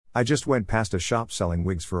I just went past a shop selling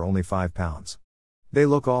wigs for only £5. They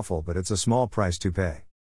look awful, but it's a small price to pay.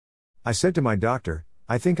 I said to my doctor,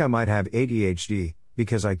 I think I might have ADHD,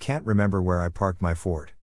 because I can't remember where I parked my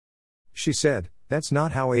Ford. She said, that's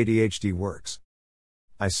not how ADHD works.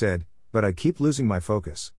 I said, but I keep losing my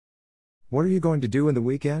focus. What are you going to do in the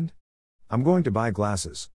weekend? I'm going to buy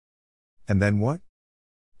glasses. And then what?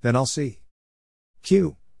 Then I'll see.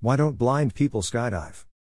 Q, why don't blind people skydive?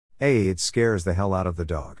 A, it scares the hell out of the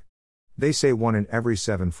dog. They say 1 in every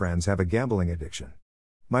 7 friends have a gambling addiction.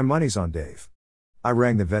 My money's on Dave. I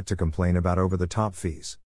rang the vet to complain about over-the-top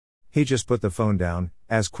fees. He just put the phone down,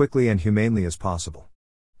 as quickly and humanely as possible.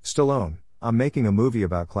 Stallone, I'm making a movie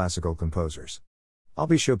about classical composers. I'll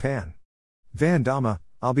be Chopin. Van Damme,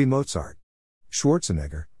 I'll be Mozart.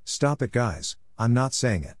 Schwarzenegger, stop it guys, I'm not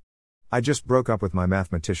saying it. I just broke up with my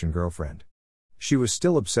mathematician girlfriend. She was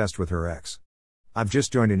still obsessed with her ex. I've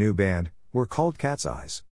just joined a new band, we're called Cat's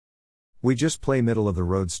Eyes. We just play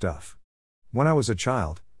middle-of-the-road stuff. When I was a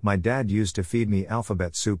child, my dad used to feed me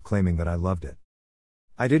alphabet soup claiming that I loved it.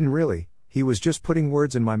 I didn't really, he was just putting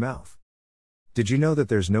words in my mouth. Did you know that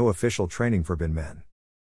there's no official training for bin men?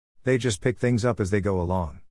 They just pick things up as they go along.